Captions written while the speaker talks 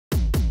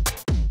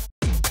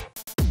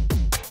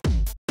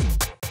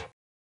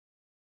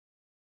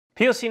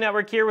PLC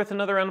Network here with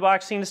another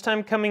unboxing, this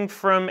time coming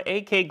from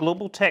AK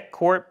Global Tech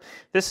Corp.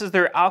 This is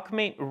their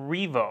AlcoMate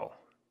Revo.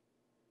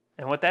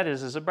 And what that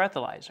is a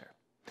breathalyzer.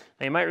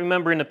 Now you might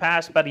remember in the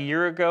past, about a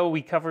year ago,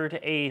 we covered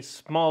a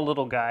small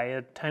little guy,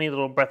 a tiny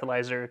little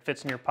breathalyzer. It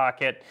fits in your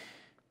pocket.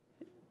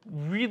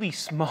 Really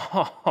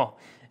small.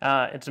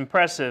 It's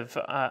impressive.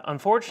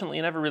 Unfortunately,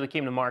 it never really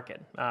came to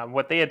market.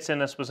 What they had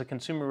sent us was a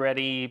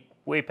consumer-ready,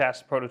 way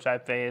past the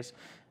prototype phase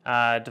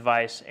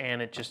device,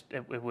 and it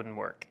wouldn't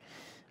work.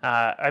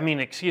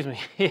 Excuse me,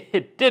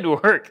 it did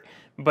work,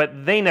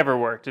 but they never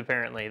worked,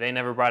 apparently. They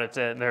never brought it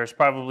to, there's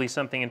probably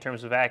something in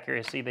terms of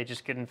accuracy they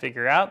just couldn't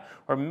figure out,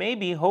 or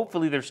maybe,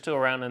 hopefully, they're still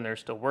around and they're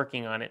still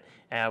working on it,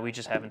 we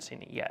just haven't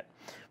seen it yet.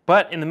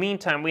 But in the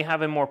meantime, we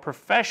have a more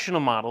professional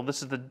model.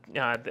 This is,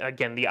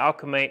 again, the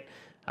AlcoMate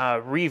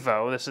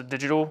Revo. This is a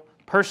digital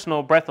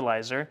personal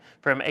breathalyzer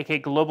from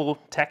AK Global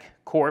Tech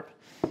Corp.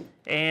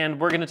 And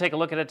we're going to take a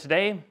look at it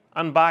today,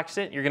 unbox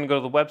it. You're going to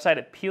go to the website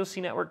at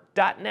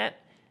plcnetwork.net.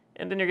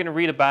 And then you're going to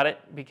read about it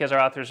because our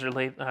authors are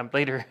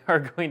later are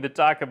going to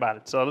talk about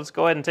it. So let's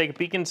go ahead and take a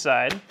peek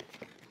inside.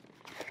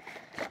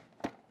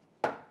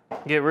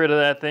 Get rid of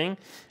that thing.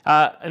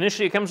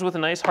 Initially, it comes with a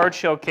nice hard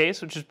shell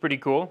case, which is pretty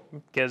cool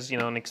because, you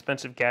know, an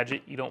expensive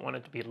gadget, you don't want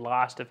it to be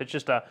lost. If it's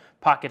just a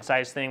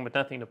pocket-sized thing with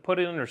nothing to put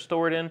it in or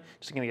store it in,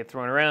 it's going to get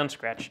thrown around,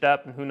 scratched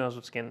up, and who knows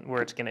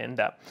where it's going to end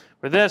up.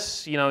 For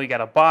this, you know, you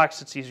got a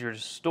box. It's easier to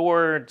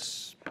store.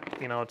 It's,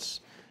 you know, it's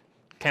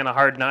kind of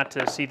hard not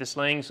to see this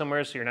laying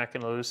somewhere, so you're not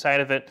going to lose sight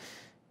of it,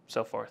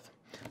 so forth.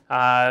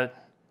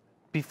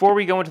 Before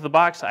we go into the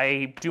box,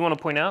 I do want to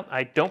point out,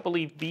 I don't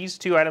believe these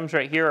two items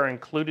right here are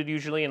included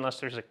usually unless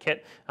there's a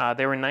kit.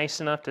 They were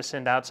nice enough to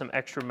send out some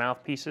extra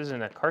mouthpieces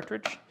and a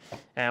cartridge,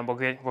 and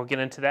we'll get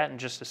into that in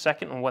just a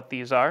second and what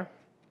these are.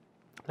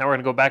 Now we're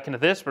going to go back into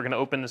this. We're going to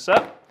open this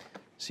up,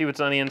 see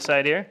what's on the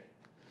inside here.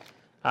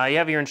 You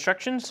have your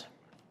instructions,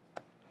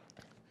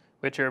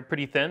 which are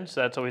pretty thin,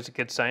 so that's always a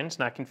good sign. It's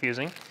not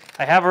confusing.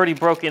 I have already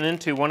broken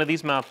into one of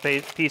these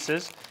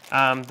mouthpieces.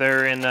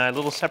 They're in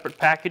little separate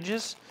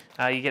packages.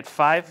 You get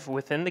 5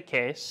 within the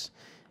case,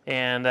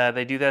 and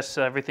they do this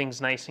so everything's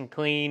nice and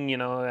clean. You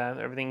know,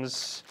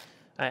 everything's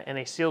in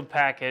a sealed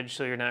package,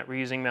 so you're not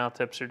reusing mouth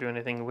tips or doing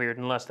anything weird,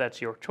 unless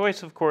that's your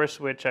choice, of course,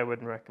 which I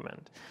wouldn't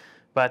recommend.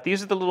 But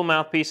these are the little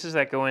mouthpieces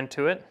that go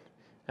into it.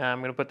 I'm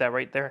going to put that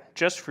right there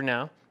just for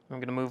now. I'm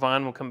going to move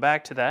on. We'll come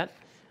back to that.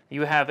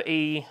 You have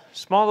a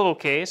small little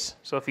case,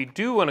 so if you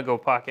do want to go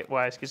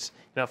pocket-wise, because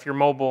if you're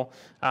mobile,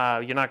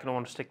 you're not going to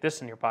want to stick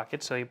this in your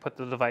pocket, so you put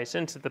the device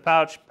into the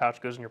pouch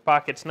goes in your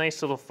pocket. It's a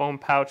nice little foam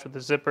pouch with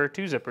a zipper,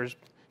 2 zippers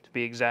to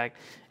be exact,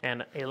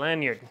 and a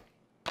lanyard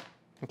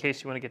in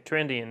case you want to get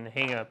trendy and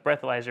hang a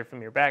breathalyzer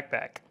from your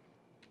backpack.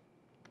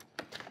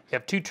 You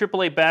have 2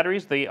 AAA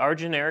batteries. They are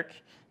generic.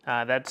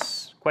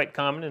 That's quite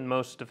common in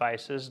most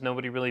devices.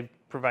 Nobody really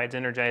provides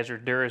Energizer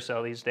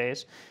Duracell these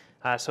days.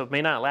 So it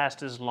may not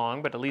last as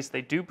long, but at least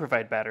they do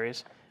provide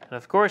batteries. And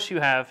of course you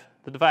have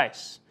the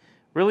device.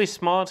 Really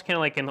small, it's kind of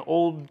like an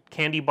old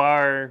candy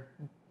bar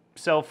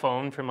cell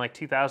phone from like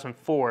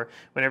 2004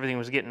 when everything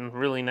was getting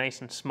really nice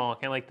and small,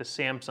 kind of like the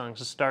Samsungs,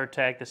 the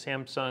StarTech, the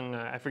Samsung,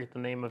 I forget the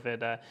name of it.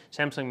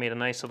 Samsung made a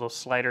nice little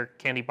slider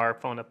candy bar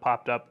phone that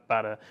popped up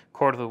about a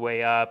quarter of the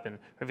way up and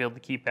revealed the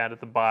keypad at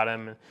the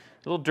bottom. And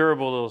a little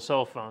durable little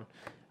cell phone.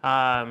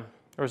 Or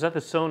was that the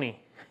Sony?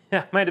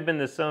 Yeah, it might have been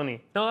the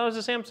Sony. No, that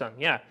was the Samsung,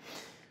 yeah.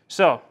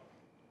 So,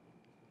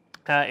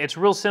 it's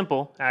real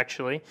simple,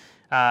 actually.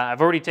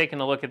 I've already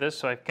taken a look at this,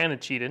 so I've kind of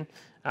cheated.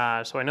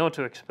 So I know what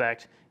to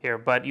expect here.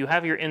 But you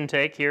have your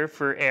intake here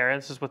for air.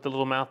 This is what the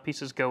little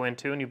mouthpieces go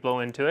into, and you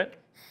blow into it.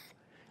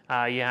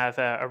 You have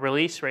a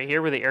release right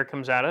here where the air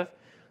comes out of,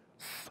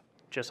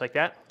 just like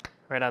that,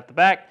 right out the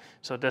back.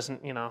 So it doesn't,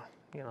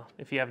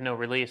 if you have no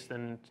release,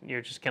 then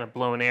you're just kind of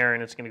blowing air,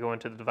 and it's going to go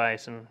into the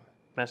device and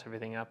mess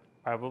everything up.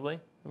 Probably,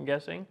 I'm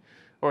guessing,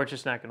 or it's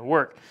just not going to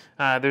work.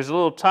 There's a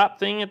little top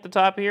thing at the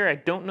top here. I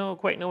don't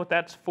quite know what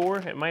that's for.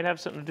 It might have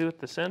something to do with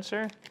the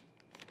sensor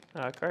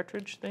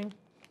cartridge thing,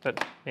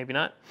 but maybe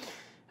not.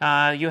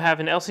 You have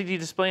an LCD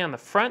display on the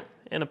front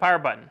and a power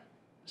button.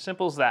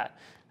 Simple as that.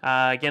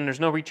 Again, there's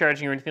no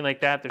recharging or anything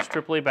like that. There's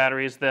AAA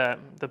batteries. The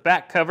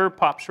back cover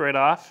pops right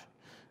off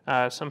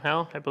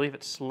somehow. I believe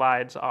it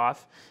slides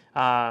off.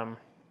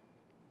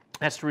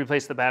 That's to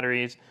replace the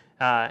batteries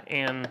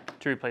and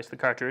to replace the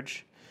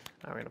cartridge.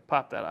 We're going to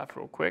pop that off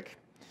real quick.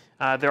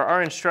 There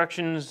are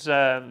instructions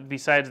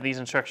besides these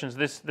instructions.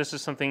 This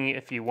is something,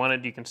 if you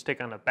wanted, you can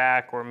stick on the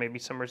back or maybe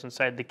somewhere's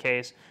inside the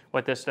case.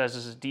 What this does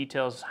is it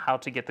details how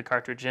to get the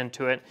cartridge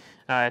into it.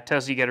 It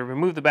tells you got to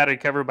remove the battery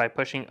cover by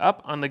pushing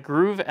up on the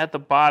groove at the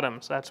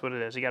bottom. So that's what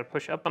it is. You got to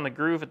push up on the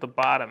groove at the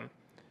bottom.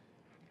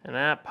 And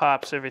that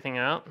pops everything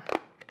out.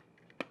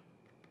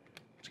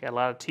 It's got a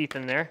lot of teeth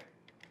in there.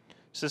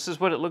 So this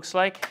is what it looks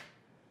like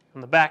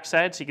on the back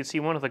side. So you can see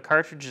one of the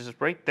cartridges is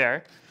right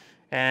there.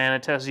 And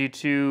it tells you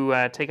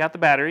to take out the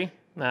battery,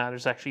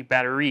 There's actually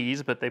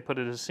batteries, but they put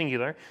it as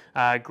singular.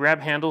 Grab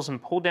handles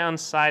and pull down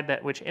side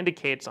that which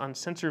indicates on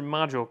sensor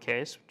module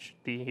case, which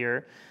should be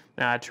here,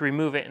 to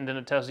remove it, and then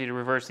it tells you to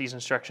reverse these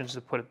instructions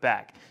to put it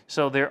back.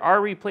 So there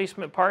are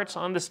replacement parts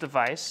on this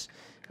device.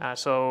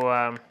 It's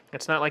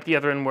not like the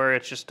other one where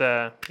it's just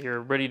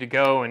you're ready to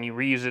go and you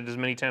reuse it as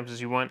many times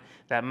as you want.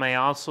 That may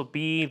also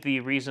be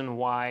the reason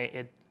why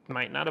it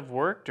might not have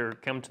worked or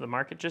come to the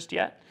market just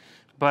yet.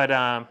 But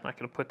I'm not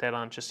going to put that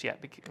on just yet,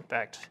 in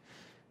fact,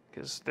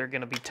 because they're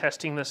going to be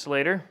testing this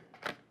later.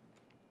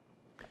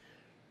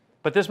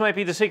 But this might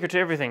be the secret to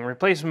everything.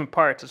 Replacement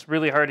parts, it's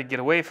really hard to get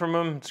away from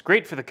them. It's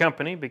great for the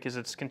company because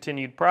it's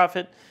continued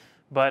profit.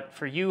 But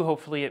for you,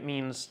 hopefully it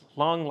means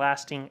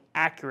long-lasting,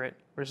 accurate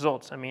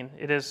results. I mean,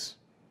 it is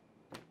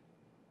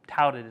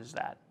touted as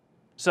that.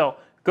 So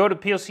go to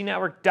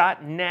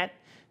plcnetwork.net,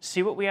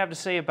 see what we have to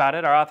say about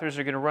it. Our authors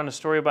are going to run a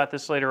story about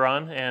this later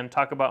on and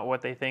talk about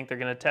what they think. They're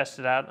going to test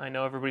it out. I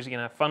know everybody's going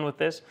to have fun with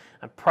this.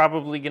 I'm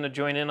probably going to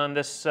join in on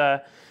this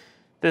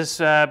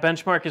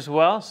benchmark as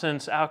well,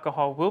 since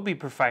alcohol will be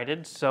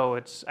provided.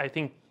 So I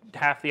think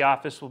half the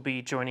office will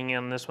be joining in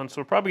on this one.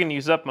 So we're probably going to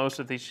use up most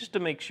of these just to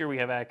make sure we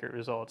have accurate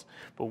results.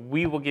 But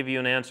we will give you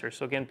an answer.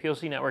 So again,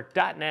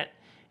 plcnetwork.net,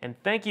 and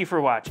thank you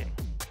for watching.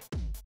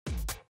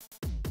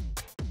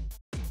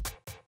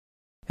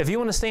 If you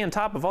want to stay on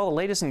top of all the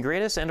latest and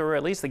greatest, and or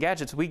at least the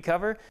gadgets we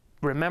cover,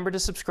 remember to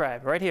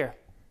subscribe right here.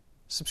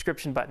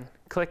 Subscription button.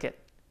 Click it.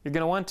 You're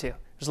going to want to.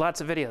 There's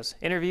lots of videos,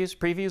 interviews,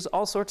 previews,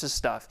 all sorts of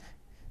stuff.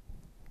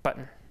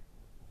 Button.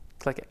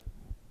 Click it.